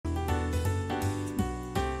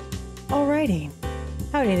Alrighty,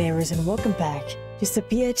 howdy neighbors and welcome back to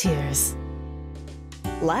Sepia Tears.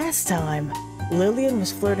 Last time, Lillian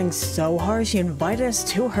was flirting so hard she invited us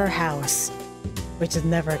to her house, which is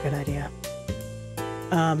never a good idea.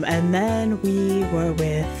 And then we were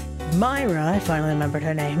with Myra, I finally remembered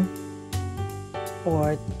her name,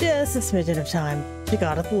 for just a smidgen of time. She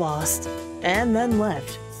got us lost, and then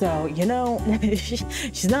left. So, you know,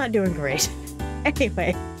 she's not doing great.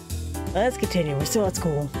 Anyway, let's continue. We're still at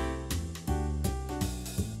school.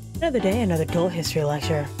 Another day, another dull history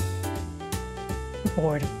lecture. I'm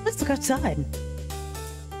bored. Let's look outside.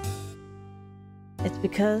 It's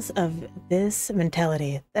because of this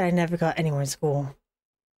mentality that I never got anywhere in school.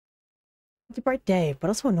 It's a bright day,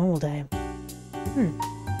 but also a normal day. That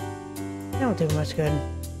won't do much good.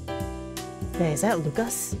 Hey, is that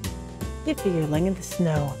Lucas? He figure laying in the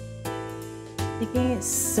snow, taking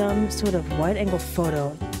some sort of wide-angle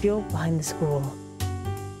photo field behind the school.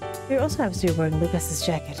 He also happens to be wearing Lucas's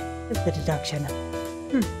jacket. It's the deduction.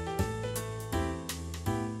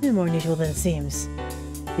 This is more unusual than it seems.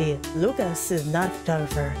 See, Lucas is not a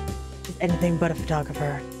photographer. He's anything but a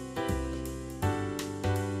photographer.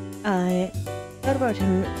 I thought about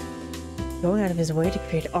him going out of his way to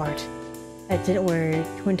create art that didn't wear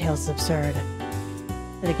twin tails is absurd.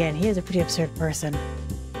 But again, he is a pretty absurd person.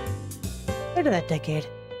 Later that decade,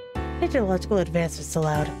 technological advancements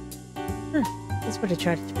allowed. That's what I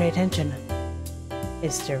tried to pay attention.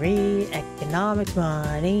 History, economics,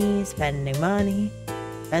 money, spending money,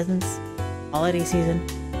 presents, holiday season.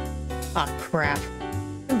 Ah, crap. I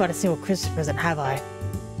haven't bought a single Christmas present, have I?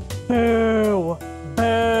 Boo!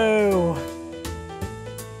 Boo!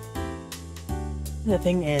 The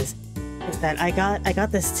thing is that I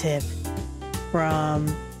got this tip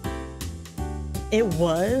from... It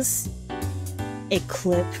was a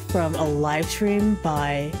clip from a live stream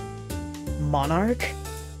by Monarch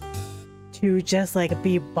to just like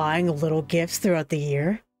be buying little gifts throughout the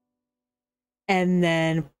year and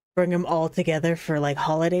then bring them all together for like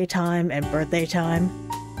holiday time and birthday time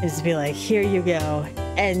and just be like, here you go,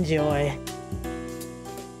 enjoy.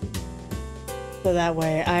 So that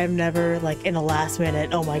way I'm never like in a last minute,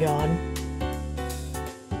 oh my god.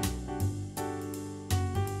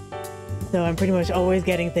 So I'm pretty much always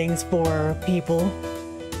getting things for people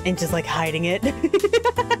and just like hiding it.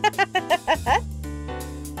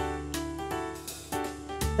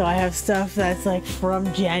 So I have stuff that's like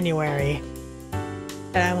from January.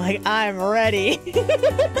 And I'm like, I'm ready.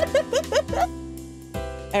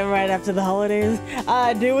 And right after the holidays,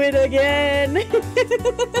 I do it again.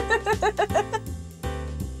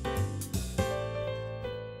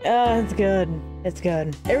 Oh, it's good. It's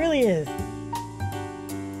good. It really is.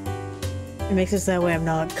 It makes it so that way I'm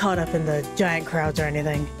not caught up in the giant crowds or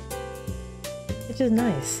anything. Which is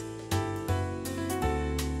nice.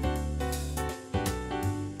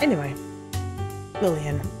 Anyway,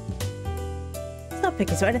 Lillian. It's not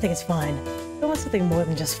picky, so I don't think it's fine. I want something more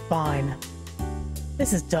than just fine.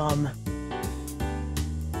 This is dumb.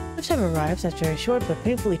 Lunchtime arrives after a short but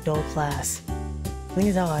painfully dull class. Something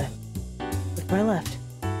is odd. Look to my left.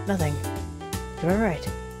 Nothing. To my right.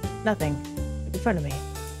 Nothing. Look in front of me.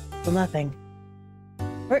 Still nothing.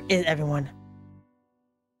 Where is everyone?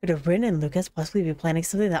 Could Rin and Lucas possibly be planning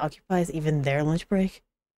something that occupies even their lunch break?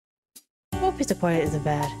 One piece of quiet isn't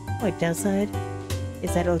bad. My downside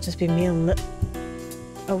is that it'll just be me and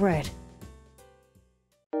Oh, right.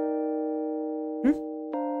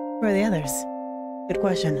 Where are the others? Good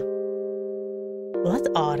question. Well, that's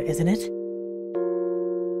odd, isn't it?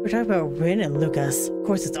 We're talking about Rin and Lucas. Of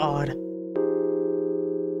course it's odd.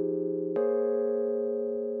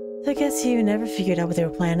 So I guess you never figured out what they were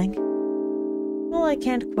planning? Well, I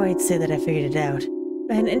can't quite say that I figured it out,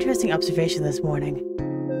 but I had an interesting observation this morning.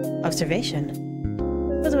 Observation?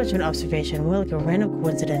 It wasn't much of an observation, more like a random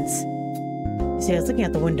coincidence. You see, I was looking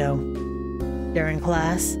out the window. During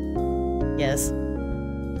class? Yes.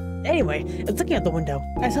 Anyway, I was looking out the window.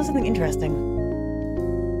 I saw something interesting.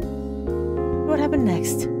 What happened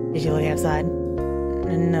next? Did you look outside?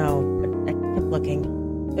 No, but I kept looking.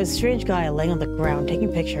 There was a strange guy laying on the ground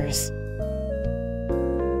taking pictures.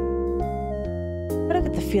 But I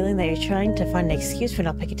get the feeling that you're trying to find an excuse for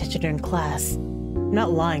not paying attention during class. I'm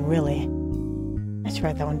not lying, really. I should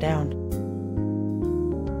write that one down.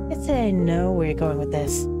 I'd say I know where you're going with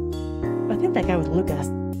this. But I think that guy was Lucas.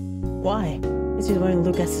 Why? Because he's wearing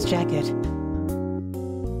Lucas's jacket.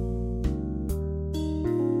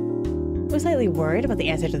 I was slightly worried about the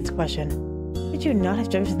answer to this question. Could you not have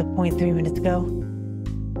jumped to the point 3 minutes ago?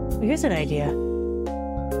 Well, here's an idea.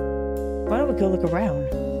 Why don't we go look around?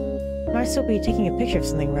 Might still be taking a picture of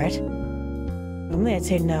something, right? Normally I'd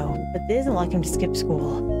say no, but it isn't like him to skip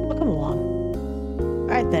school. I'll come along.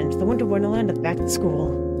 Alright then, to the Winter Wonderland at the back of the school.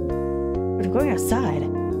 But we're going outside.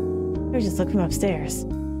 I was just looking from upstairs.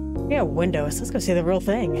 We got windows, let's go see the real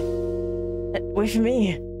thing. Wait for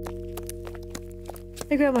me.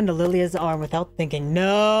 I grab onto Lillian's arm without thinking.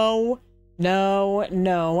 No! No,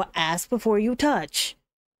 no, ask before you touch.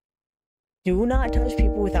 Do not touch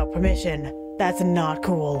people without permission. That's not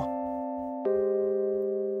cool.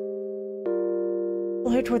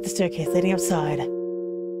 We'll head toward the staircase leading outside.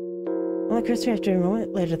 Only occurs to me after a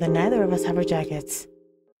moment later that neither of us have our jackets.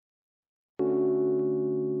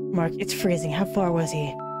 Mark, it's freezing. How far was he?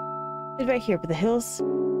 He's right here, but the hills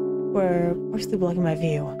were partially blocking my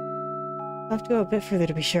view. I'll have to go a bit further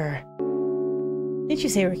to be sure. Didn't you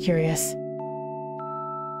say you were curious?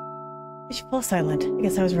 I should fall silent. I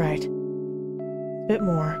guess I was right. A bit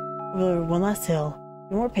more. Over one last hill. A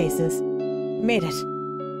few more paces. We made it.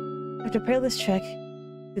 After a perilous trek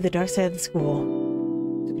through the dark side of the school,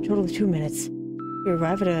 it took a total of 2 minutes. We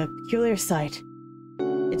arrive at a peculiar sight.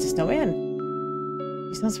 It's a snowman.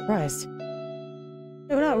 You sound surprised.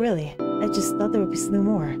 No, not really. I just thought there would be something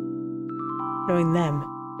more. Knowing them,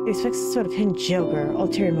 they expect some sort of hidden joke or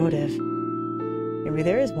ulterior motive. Maybe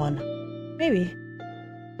there is one. Maybe.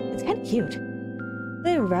 It's kind of cute.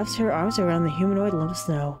 Lillian wraps her arms around the humanoid lump of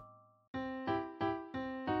snow.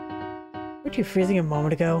 Weren't you freezing a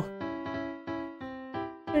moment ago?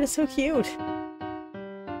 It is so cute.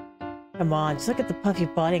 Come on, just look at the puffy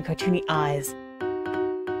body and cartoony eyes.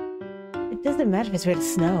 It doesn't matter if it's made of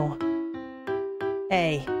snow.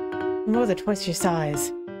 Hey, you're more than twice your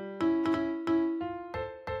size.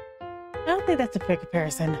 I don't think that's a fair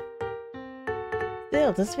comparison.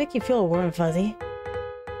 Still, does this make you feel warm and fuzzy?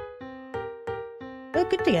 We look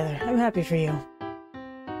good together. I'm happy for you.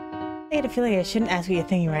 I get a feeling I shouldn't ask what you're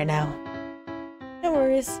thinking right now. No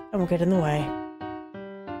worries, I won't get in the way.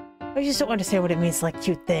 I just don't understand what it means to like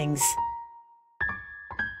cute things.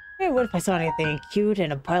 I mean, what if I saw anything cute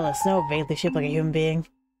in a pile of snow vaguely shaped like a human being?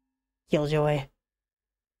 Killjoy. I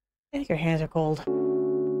think your hands are cold.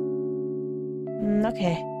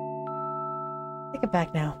 Okay. Take it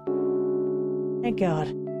back now. Thank God.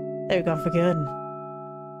 They're gone for good.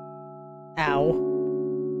 Ow.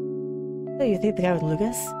 So you think the guy was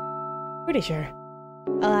Lucas? Pretty sure.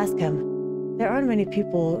 I'll ask him. There aren't many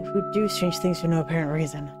people who do strange things for no apparent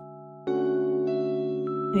reason.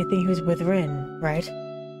 And you think he was with Rin, right?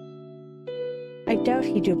 I doubt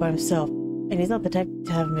he'd do it by himself, and he's not the type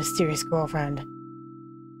to have a mysterious girlfriend.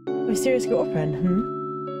 A mysterious girlfriend,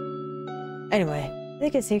 Anyway, I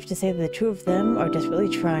think it's safe to say that the two of them are desperately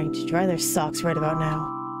trying to dry their socks right about now.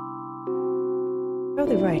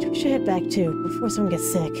 Probably right, we should head back too, before someone gets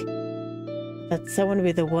sick. That someone to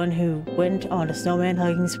be the one who went on a snowman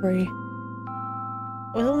hugging spree.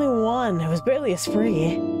 It was only one, it was barely a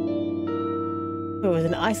spree. It was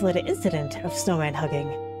an isolated incident of snowman hugging,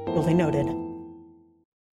 duly noted.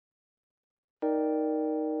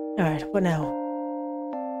 Alright, what now?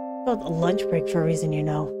 It's called a lunch break for a reason, you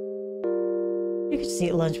know. You could just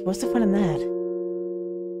eat lunch, but what's the fun in that?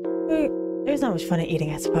 There's not much fun in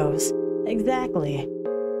eating, I suppose. Exactly. Why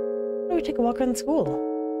don't we take a walk around the school?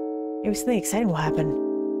 Maybe something exciting will happen.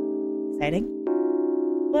 Exciting?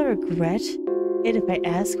 Will I regret it if I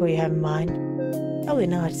ask what you have in mind? Probably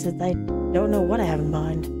not, since I don't know what I have in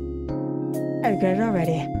mind. I regret it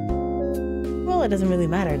already. Well, it doesn't really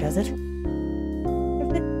matter, does it?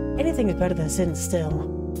 Anything is better than sitting still.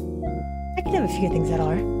 I can have a few things that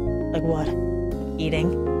are. Like what?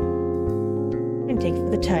 Eating. And take for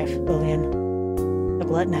the type, Lillian. The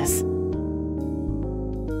gluttonous.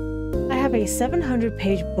 I have a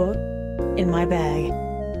 700-page book in my bag.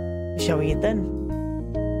 Shall we eat then?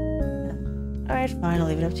 Alright, fine, I'll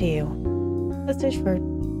leave it up to you. Let's search for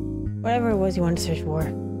whatever it was you wanted to search for.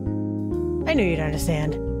 I knew you'd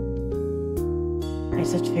understand. I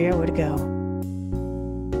just have to figure out where to go.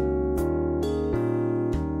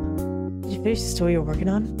 Did you finish the story you're working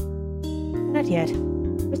on? Not yet.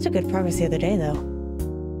 We took good progress the other day, though.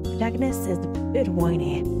 The protagonist is a bit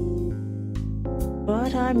whiny.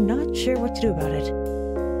 But I'm not sure what to do about it.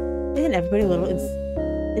 Isn't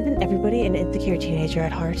everybody an insecure teenager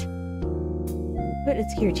at heart? But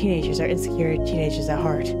insecure teenagers are insecure teenagers at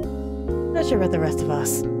heart. Not sure about the rest of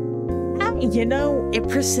us. You know, it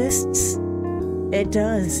persists. It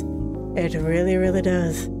does. It really, really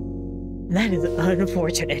does. That is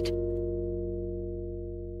unfortunate.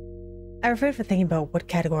 I refrain from thinking about what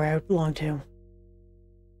category I would belong to.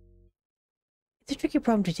 It's a tricky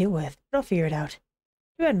problem to deal with, but I'll figure it out.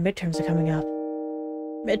 Too bad midterms are coming up.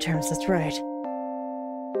 Midterms, that's right.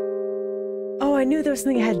 Oh, I knew there was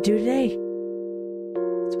something I had to do today.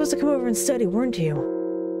 It's supposed to come over and study, weren't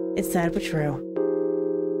you? It's sad but true.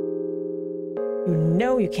 You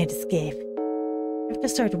know you can't escape. You have to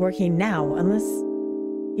start working now, unless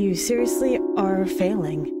you seriously are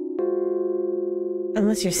failing.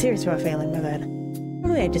 Unless you're serious about failing, my bad.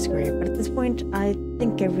 Normally I disagree, but at this point, I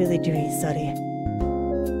think I really do need to study.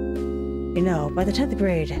 You know, by the 10th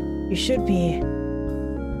grade, you should be...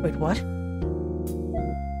 Wait, what?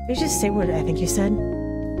 Did you just say what I think you said?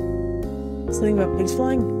 Something about pigs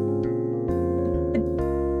flying?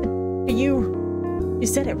 You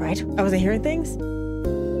said it, right? I wasn't hearing things?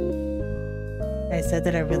 I said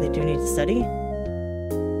that I really do need to study.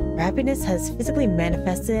 Her happiness has physically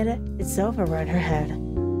manifested itself around her head.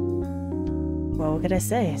 Well, what could I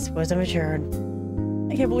say? Suppose I'm matured.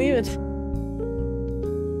 I can't believe it.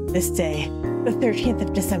 This day, the 13th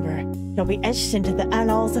of December, shall be etched into the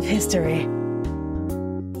annals of history.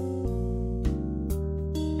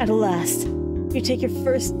 At last, you take your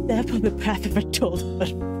first step on the path of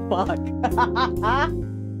adulthood. Fuck.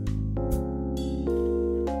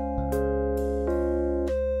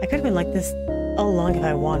 I could have been like this all along if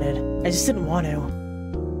I wanted. I just didn't want to.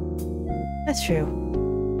 That's true.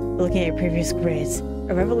 But looking at your previous grades,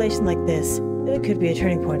 a revelation like this really could be a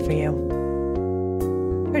turning point for you.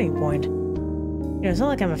 Turning point? You know, it's not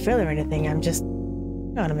like I'm a failure or anything, I'm just...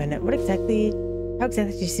 Hang on a minute, how exactly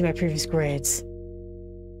did you see my previous grades?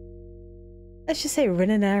 Let's just say Rin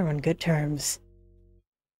and I are on good terms.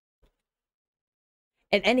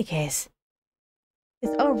 In any case,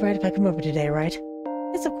 it's alright if I come over today, right?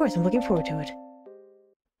 Yes, of course, I'm looking forward to it.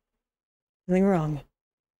 Nothing wrong.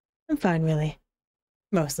 I'm fine, really.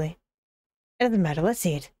 Mostly. It doesn't matter, let's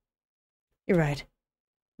see it. You're right.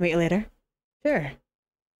 Meet you later? Sure.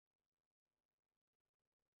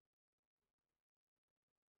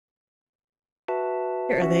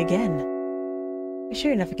 You're early again. You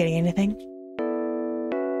sure you're not forgetting anything?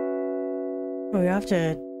 Well, we have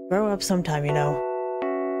to grow up sometime, you know.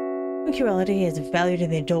 Punctuality is valued in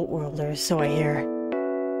the adult world, or so I hear.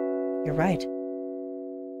 You're right.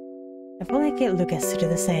 If only I get Lucas to do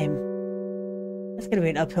the same. That's gonna be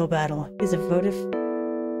an uphill battle. He's devoted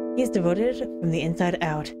from the inside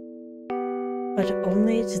out. But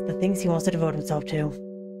only to the things he wants to devote himself to.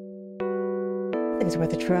 I think it's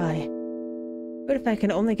worth a try. But if I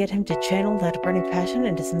can only get him to channel that burning passion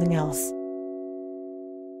into something else.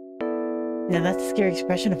 Now that's a scary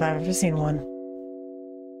expression if I've ever seen one.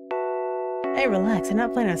 Hey, relax, I'm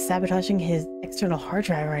not planning on sabotaging his external hard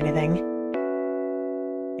drive or anything.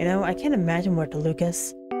 You know, I can't imagine what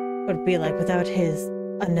Lucas would be like without his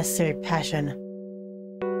unnecessary passion.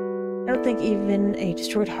 I don't think even a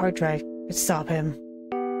destroyed hard drive could stop him.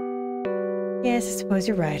 Yes, I suppose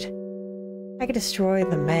you're right. I could destroy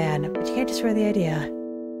the man, but you can't destroy the idea.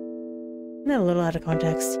 Isn't that a little out of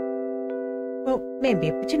context? Well,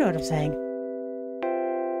 maybe, but you know what I'm saying.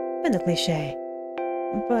 And the cliché.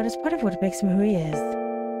 But it's part of what makes him who he is.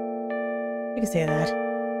 You can say that.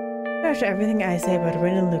 After everything I say about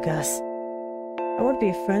Rin and Lucas, I wouldn't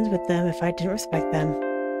be friends with them if I didn't respect them.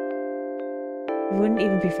 You wouldn't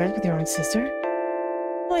even be friends with your own sister?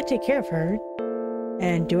 Well, I take care of her,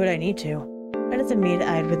 and do what I need to. That doesn't mean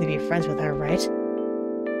I'd really be friends with her, right?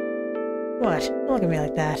 What? Don't look at me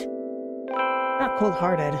like that. I'm not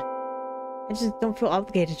cold-hearted. I just don't feel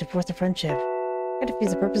obligated to force a friendship. That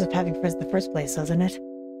defeats the purpose of having friends in the first place, doesn't it?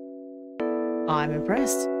 I'm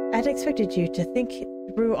impressed. I'd expected you to think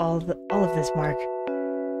through all of this, Mark.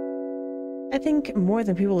 I think more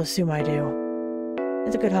than people assume I do.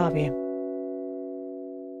 It's a good hobby.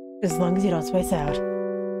 As long as you don't space out.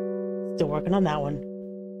 Still working on that one.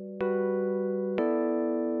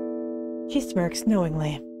 She smirks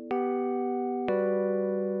knowingly.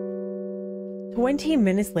 20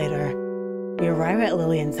 minutes later, we arrive at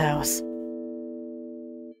Lillian's house.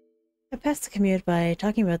 I passed the commute by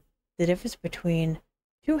talking about the difference between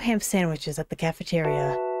 2 ham sandwiches at the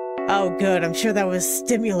cafeteria. Oh good, I'm sure that was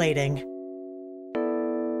stimulating.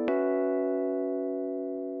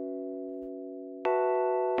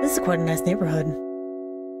 This is quite a nice neighborhood.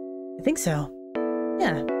 I think so.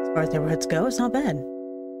 Yeah, as far as neighborhoods go, it's not bad.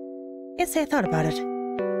 Can't say I thought about it.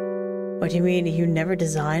 What do you mean, you never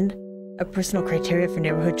designed a personal criteria for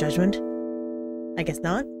neighborhood judgment? I guess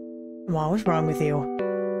not. Come on, what's wrong with you?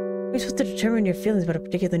 You're supposed to determine your feelings about a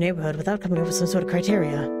particular neighborhood without coming up with some sort of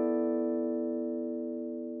criteria.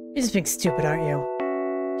 You're just being stupid, aren't you?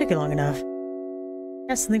 Took you long enough.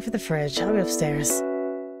 Have something for the fridge. I'll be upstairs.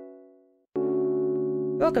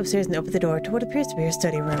 You walk upstairs and open the door to what appears to be your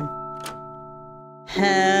study room.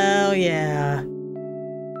 Hell yeah.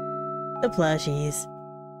 The plushies.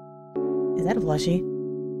 Is that a plushie?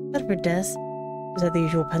 Is that for desk? Is that the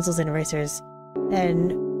usual pencils and erasers?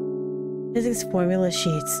 And physics formula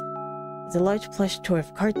sheets. There's a large plush toy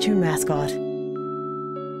of cartoon mascot. I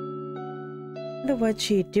wonder what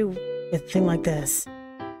she'd do with a thing like this.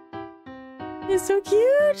 It's so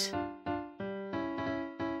cute!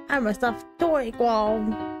 I'm a stuffed toy, Whoa.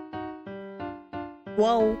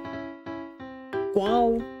 Whoa.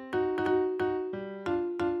 Whoa.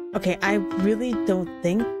 Okay, I really don't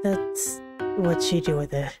think that's what she'd do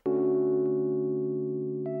with it.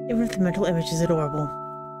 Even if the mental image is adorable.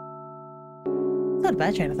 It's not a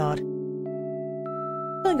bad train of thought.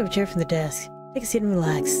 Pulling up a chair from the desk, take a seat and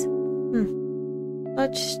relax.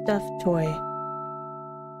 Large stuffed toy.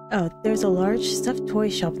 Oh, there's a large stuffed toy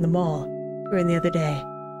shop in the mall. We were in the other day.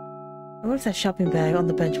 I wonder if that shopping bag on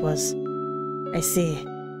the bench was. I see. It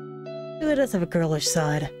really does have a girlish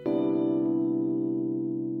side.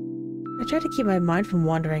 I tried to keep my mind from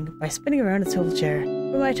wandering by spinning around a swivel chair,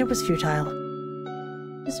 but my attempt was futile.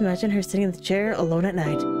 Just imagine her sitting in the chair alone at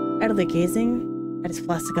night, idly gazing at his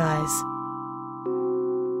plastic eyes,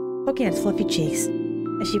 poking at his fluffy cheeks,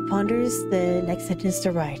 as she ponders the next sentence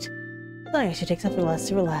to write. Suddenly, she takes off her glasses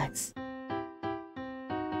to relax.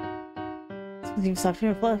 This one's even softer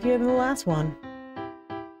and fluffier than the last one.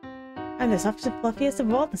 I'm the softest and fluffiest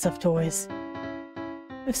of all the stuffed toys.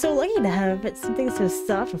 I'm so lucky to have something so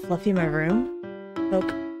soft and fluffy in my room.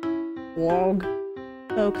 Poke. Wog.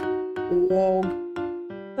 Poke. Wog.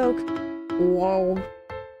 Poke. Wog.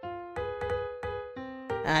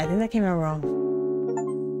 I think that came out wrong.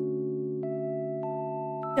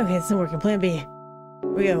 Okay, this isn't working. Plan B. Here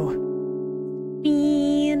we go.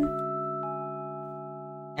 Bean.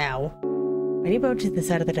 Ow. I need to go to the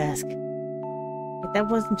side of the desk. But that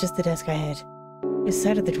wasn't just the desk I hit. It was the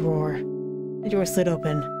side of the drawer. The door slid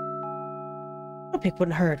open. A pick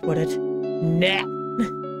wouldn't hurt, would it? Nah!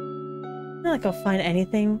 Not like I'll find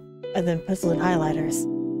anything other than pencils and highlighters.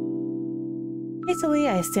 Hastily,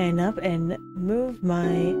 I stand up and move my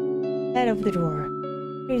head over the drawer.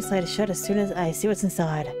 I slide it shut as soon as I see what's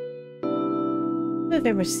inside. I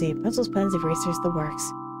very much see pencils, pens, erasers, the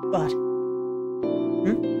works. But...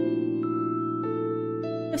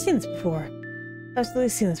 I've seen this before. I've absolutely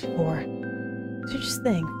seen this before. Strangest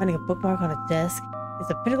thing, finding a bookmark on a desk is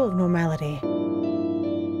the pinnacle of normality.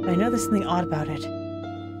 But I know there's something odd about it.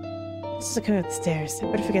 Just coming up the stairs, I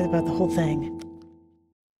better forget about the whole thing.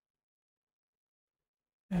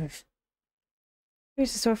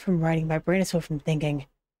 Here's sore from writing, my brain is sore from thinking.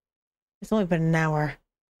 It's only been an hour.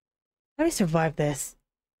 How do you survive this?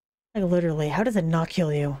 Like literally, how does it not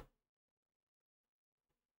kill you?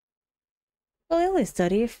 Well, I only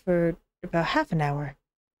study for about half an hour.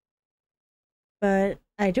 But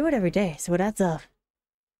I do it every day, so it adds up.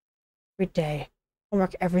 Every day.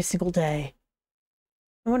 Homework every single day.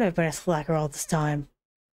 No wonder I've been a slacker all this time.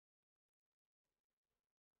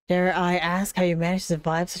 Dare I ask how you manage to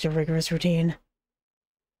survive such a rigorous routine?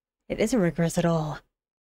 It isn't rigorous at all.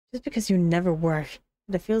 Just because you never work,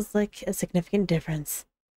 but it feels like a significant difference.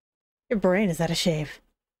 Your brain is out of shape.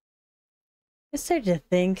 I started to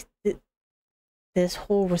think that this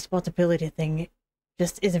whole responsibility thing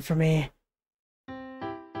just isn't for me.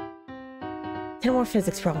 10 more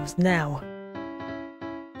physics problems, now.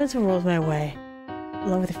 Pencil rolls my way,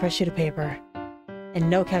 along with a fresh sheet of paper. And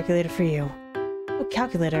no calculator for you. No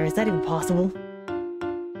calculator, is that even possible?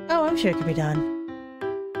 Oh, I'm sure it could be done.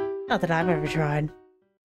 Not that I've ever tried.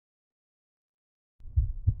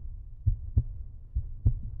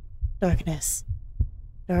 Darkness.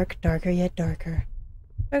 Dark, darker, yet darker.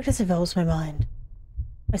 Darkness envelops my mind.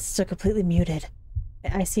 My senses are completely muted.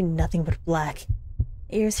 My eyes see nothing but black.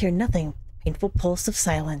 My ears hear nothing but the painful pulse of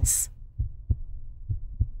silence.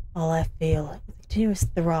 All I feel is a continuous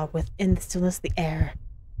throb within the stillness of the air.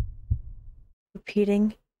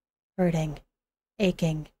 Repeating, hurting,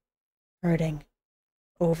 aching, hurting,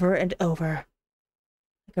 over and over.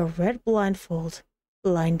 Like a red blindfold,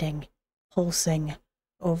 blinding, pulsing,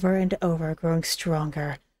 over and over, growing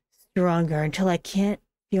stronger, stronger, until I can't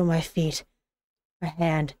feel my feet. My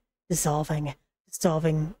hand dissolving,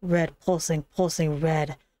 dissolving, red, pulsing, pulsing,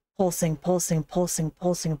 red, pulsing, pulsing, pulsing,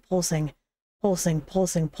 pulsing, pulsing, pulsing,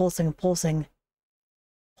 pulsing, pulsing, pulsing,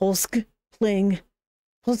 pulsk, pling,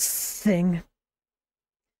 pulsing,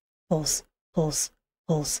 pulse, pulse,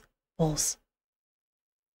 pulse, pulse.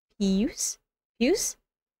 Fuse? Fuse?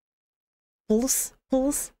 Pulse,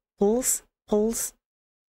 pulse, pulse, pulse.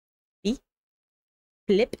 B?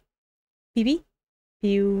 Blip? PB?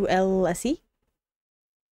 PULSE?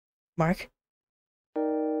 Mark?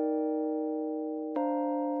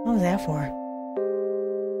 What was that for?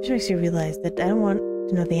 Which makes you realize that I don't want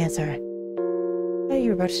to know the answer. I thought you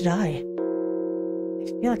were about to die. I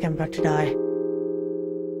feel like I'm about to die.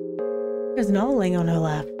 There's a novel laying on her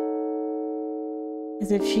lap.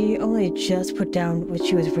 as if she only just put down what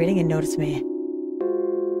she was reading and noticed me.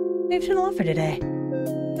 Maybe she'll offer today.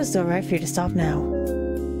 It's alright for you to stop now.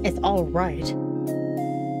 It's alright.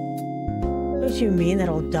 Don't you mean that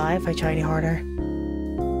I'll die if I try any harder?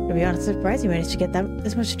 To be honest, I'm surprised you managed to get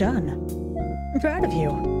this much done. I'm proud of you.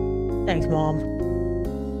 Thanks, Mom.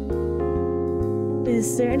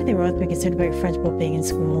 Is there anything wrong with being concerned about your friend's well-being in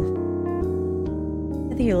school?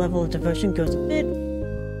 I think your level of devotion goes a bit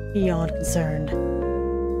beyond concern.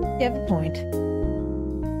 You have a point.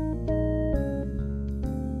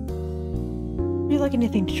 Would you like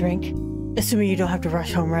anything to drink? Assuming you don't have to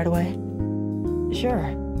rush home right away.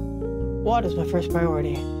 Sure. Water's my first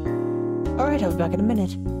priority. Alright, I'll be back in a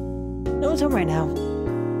minute. No one's home right now.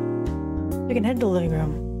 We can head to the living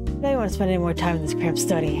room. I don't want to spend any more time in this cramped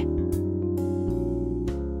study.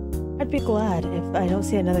 I'd be glad if I don't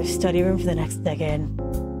see another study room for the next decade.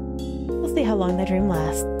 We'll see how long that dream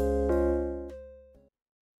lasts.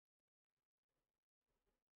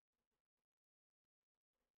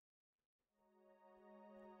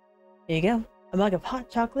 Here you go. A mug of hot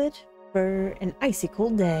chocolate for an icy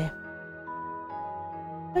cold day.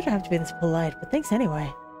 I don't have to be this polite, but thanks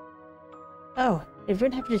anyway. Oh, I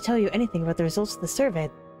didn't happen to tell you anything about the results of the survey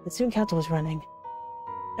the student council was running.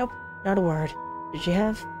 Nope, not a word. Did she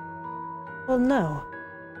have? Well, no.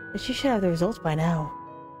 But she should have the results by now.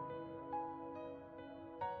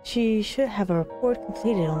 She should have a report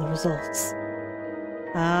completed on the results.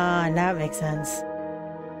 Ah, now it makes sense.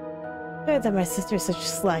 I heard that my sister is such a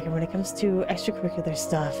slacker when it comes to extracurricular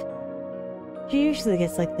stuff. She usually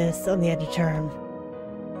gets like this on the end of term.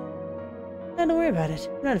 No, don't worry about it.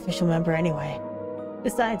 I'm not an official member anyway.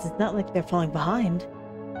 Besides, it's not like they're falling behind.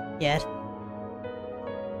 Yet.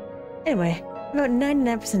 Anyway, I'm about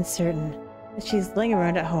 99% certain that she's laying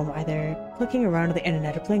around at home, either clicking around on the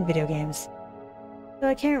internet or playing video games. So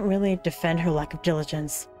I can't really defend her lack of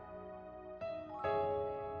diligence.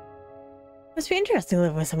 Must be interesting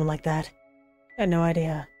living with someone like that. I had no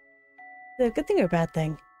idea. Is it a good thing or a bad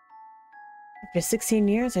thing? After 16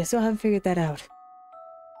 years, I still haven't figured that out.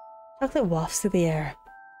 Chocolate wafts through the air.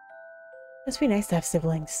 Must be nice to have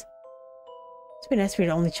siblings. Must be nice to be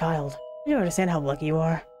an only child. You don't understand how lucky you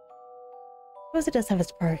are. I suppose it does have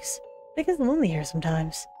its perks, but it gets lonely here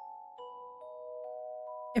sometimes.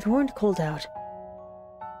 If it weren't cold out,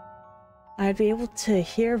 I'd be able to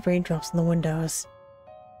hear raindrops in the windows.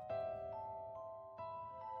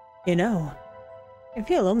 You know, if you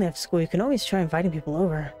feel lonely after school, you can always try inviting people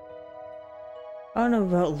over. I don't know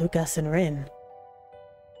about Lucas and Rin,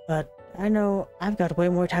 but I know I've got way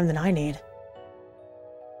more time than I need.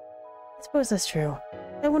 I suppose that's true.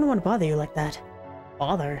 I wouldn't want to bother you like that.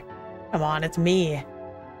 Bother? Come on, it's me.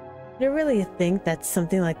 Do you really think that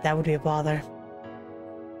something like that would be a bother?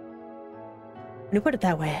 When you put it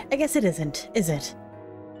that way, I guess it isn't, is it?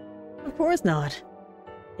 Of course not.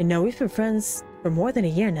 You know, we've been friends for more than a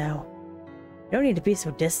year now. You don't need to be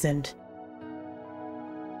so distant.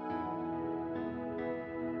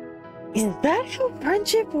 Is that how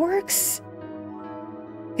friendship works?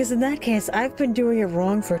 Because in that case, I've been doing it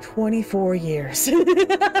wrong for 24 years.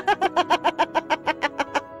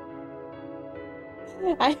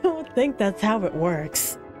 I don't think that's how it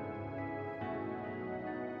works.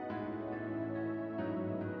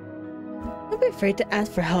 Don't be afraid to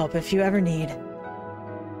ask for help if you ever need.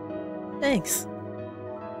 Thanks.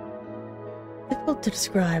 Difficult to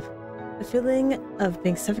describe. The feeling of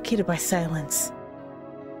being suffocated by silence.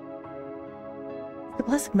 The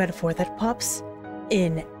classic metaphor that pops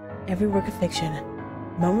in every work of fiction.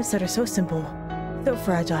 Moments that are so simple, so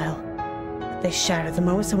fragile, that they shatter the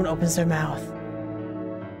moment someone opens their mouth.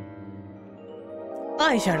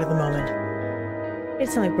 I shatter the moment. It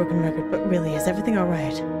sounds like a broken record, but really, is everything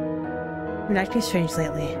alright? You've been acting strange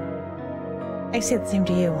lately. I say the same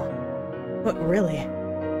to you. But really? I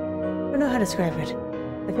don't know how to describe it.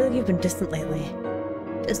 I feel like you've been distant lately.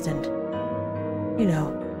 Distant. You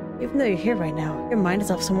know, even though you're here right now, your mind is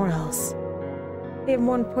off somewhere else. You have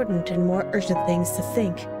more important and more urgent things to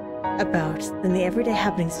think about than the everyday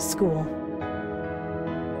happenings of school.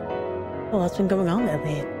 Well, what's been going on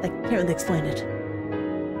lately? I can't really explain it.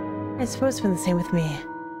 I suppose it's been the same with me.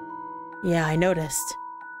 Yeah, I noticed.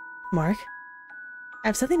 Mark? I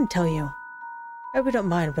have something to tell you. I hope you don't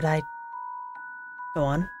mind, but Go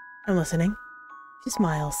on. I'm listening. She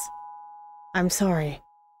smiles. I'm sorry.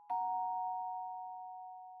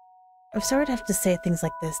 I'm sorry to have to say things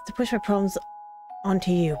like this, to push my problems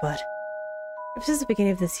onto you, but ever since the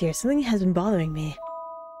beginning of this year, something has been bothering me.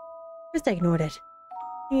 First I ignored it,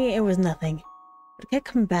 thinking it was nothing, but it kept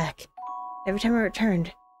coming back. Every time I returned,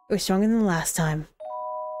 it was stronger than the last time.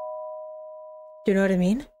 Do you know what I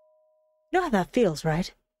mean? You know how that feels, right?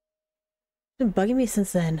 It's been bugging me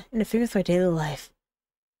since then, interfering with my daily life.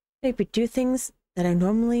 Make me do things that I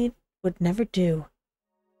normally would never do.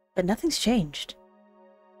 But nothing's changed.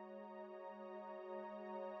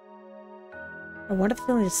 I wanted the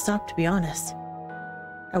feeling to stop, to be honest.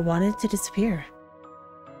 I wanted it to disappear.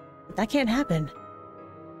 But that can't happen.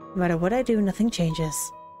 No matter what I do, nothing changes.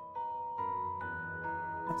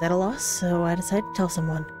 I was at a loss, so I decided to tell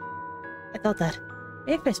someone. I thought that,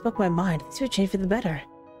 maybe if I spoke my mind, things would change for the better.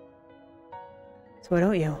 So why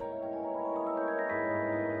don't you?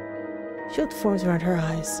 Shield forms around her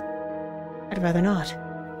eyes. I'd rather not.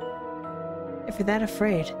 If you're that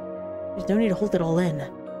afraid, there's no need to hold it all in.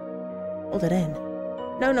 Hold it in.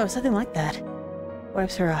 No, something like that.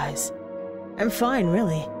 Wipes her eyes. I'm fine,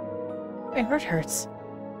 really. My heart hurts.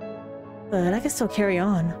 But I can still carry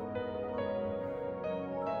on.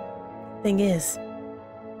 Thing is,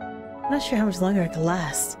 I'm not sure how much longer I could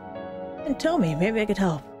last. And tell me, maybe I could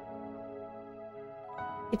help.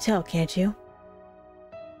 You tell, can't you?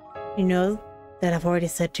 You know that I've already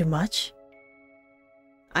said too much?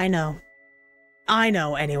 I know. I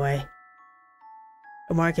know, anyway.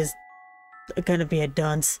 Mark is gonna be a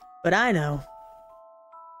dunce, but I know.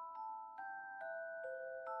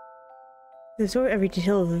 To absorb every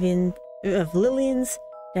detail of Lillian's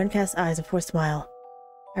downcast eyes and forced smile,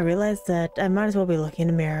 I realized that I might as well be looking in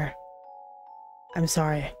the mirror. I'm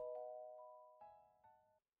sorry.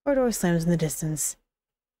 Our door slams in the distance.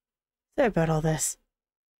 Sorry about all this.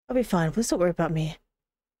 I'll be fine, please don't worry about me.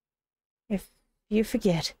 If you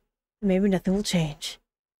forget, maybe nothing will change.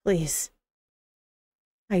 Please.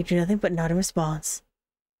 I do nothing but nod in response.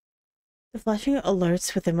 The flashing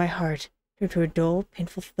alerts within my heart turn to a dull,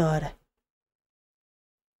 painful thud.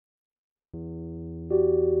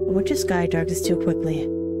 The winter sky darkens too quickly.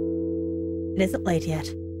 It isn't late yet,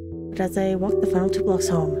 but as I walk the final 2 blocks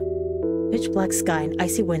home, the pitch black sky and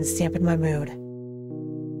icy winds dampen my mood.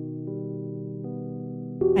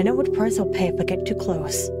 I know what price I'll pay if I get too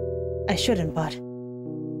close. I shouldn't, but...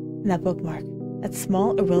 And that bookmark, that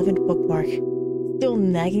small, irrelevant bookmark, still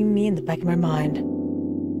nagging me in the back of my mind.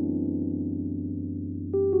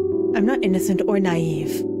 I'm not innocent or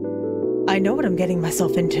naive. I know what I'm getting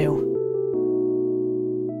myself into.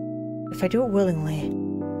 If I do it willingly,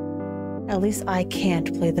 at least I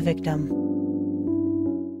can't play the victim.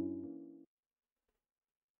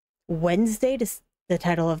 Wednesday, the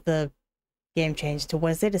title of the game changed to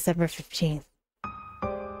Wednesday, December 15th.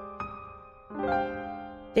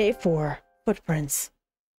 Day 4, Footprints.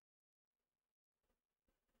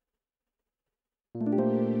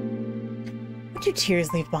 What do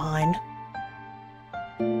tears leave behind?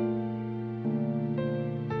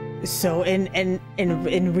 So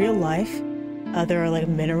in real life, there are like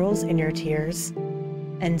minerals in your tears,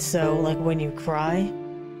 and so like when you cry,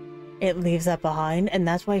 it leaves that behind, and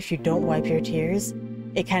that's why if you don't wipe your tears,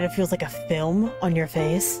 it kind of feels like a film on your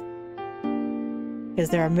face, because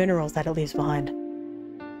there are minerals that it leaves behind.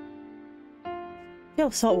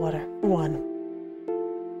 Feel salt water, for one.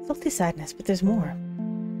 Salty sadness, but there's more.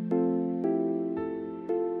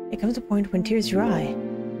 It comes a point when tears dry,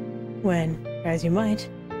 when, as you might,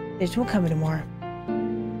 they just won't come anymore.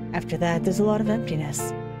 After that, there's a lot of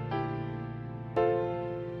emptiness.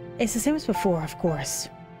 It's the same as before, of course.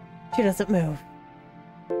 She doesn't move.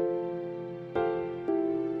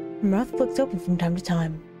 Her mouth flicks open from time to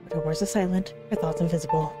time, but her words are silent, her thoughts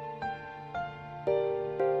invisible.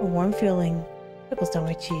 A warm feeling trickles down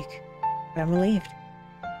my cheek, but I'm relieved.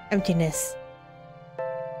 Emptiness.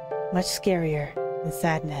 Much scarier than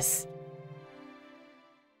sadness.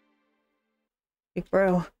 Big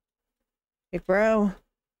bro. Big bro.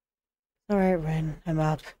 Alright, Ren. I'm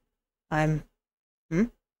up.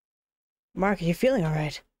 Mark, are you feeling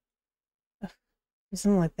alright?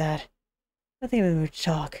 Something like that. I think I'm in the mood to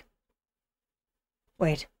talk.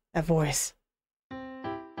 Wait, that voice.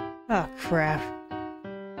 Oh, crap.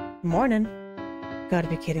 Morning. Gotta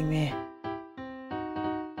be kidding me.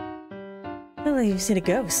 I feel like you've seen a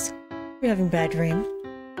ghost. You're having a bad dream.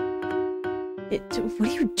 What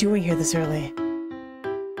are you doing here this early?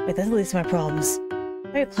 Wait, that's the least of my problems.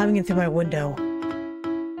 Why are you climbing in through my window?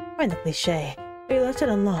 Find the cliche, but you left it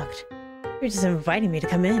unlocked. You're just inviting me to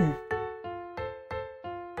come in.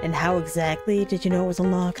 And how exactly did you know it was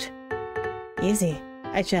unlocked? Easy.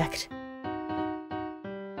 I checked.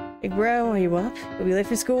 Big bro, are you up? You'll be late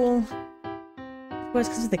for school? The voice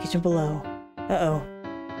comes to the kitchen below. Uh-oh.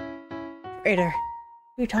 Raider, what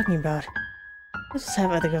are you talking about? Let's just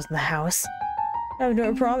have other girls in the house. I have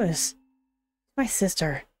no promise. My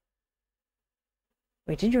sister.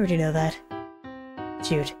 Wait, didn't you already know that?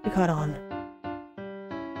 Shoot, you caught on.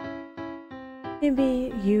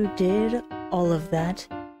 Maybe you did all of that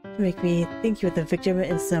to make me think you were the victim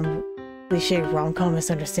in some cliché rom-com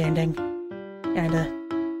misunderstanding. Kinda.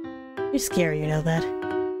 You're scary, you know that.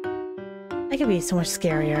 I could be so much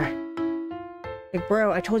scarier. Like,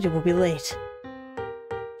 bro, I told you we'll be late.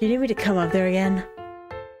 Do you need me to come up there again?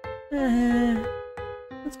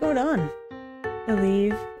 What's going on? You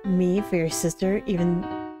leave me for your sister even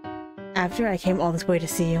after I came all this way to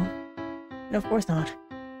see you? No, of course not.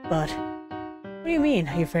 But, what do you mean?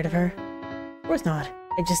 Are you afraid of her? Of course not.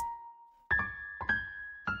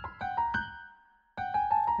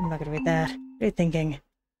 I'm not gonna read that. What are you thinking?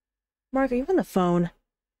 Mark, are you on the phone?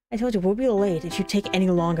 I told you we'll be late if you take any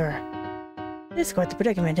longer. This is quite the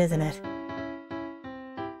predicament, isn't it?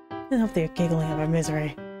 I hope they're giggling at my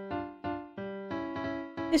misery.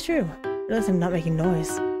 It's true. At least I'm not making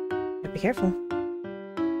noise. But be careful.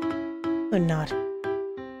 Or not.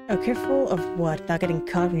 Oh, careful of what? Not getting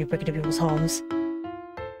caught when you break into people's homes.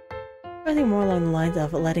 I think more along the lines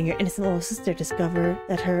of letting your innocent little sister discover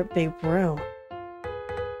that her big bro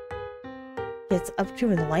gets up to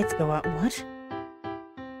when the lights go out. What?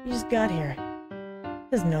 You just got here.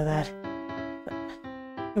 Doesn't know that. But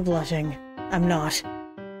you're blushing. I'm not.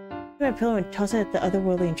 I my pillow and toss it at the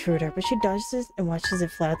otherworldly intruder, but she dodges it and watches it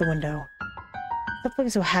fly out the window. Stop looking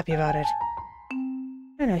so happy about it.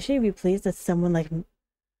 I don't know, shouldn't you be pleased that someone like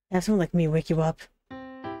me wake you up?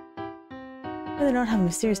 Rather not have a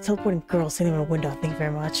mysterious teleporting girl sitting in a window, thank you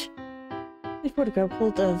very much. This photograph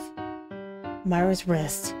pulled of Myra's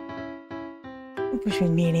wrist. Don't push me,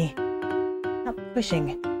 meanie. Not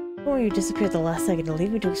pushing. Don't want you to disappear at the last second to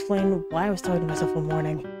leave me to explain why I was talking to myself all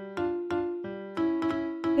morning.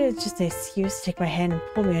 It's just an excuse to take my hand and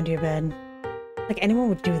pull me under your bed. Like anyone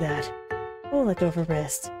would do that. I won't let go of her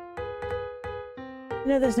wrist. You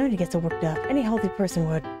know, there's no need to get so worked up. Any healthy person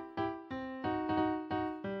would.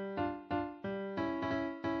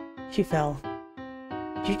 She fell.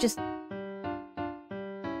 You just...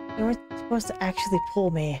 You weren't supposed to actually pull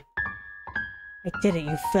me. I did it,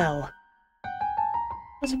 you fell.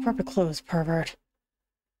 What's the proper clothes, pervert?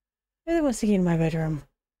 You're the one sticking in my bedroom.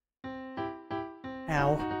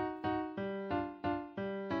 Ow.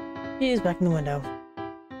 She is back in the window.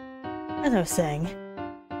 As I was saying,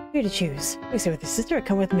 you're to choose. You stay with your sister or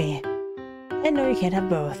come with me. And no, you can't have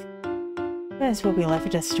both. Might as well be a life or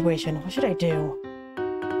death situation. What should I do?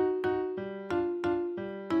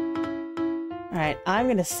 Alright, I'm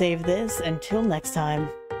gonna save this until next time.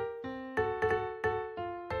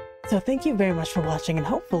 So thank you very much for watching, and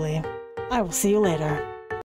hopefully, I will see you later.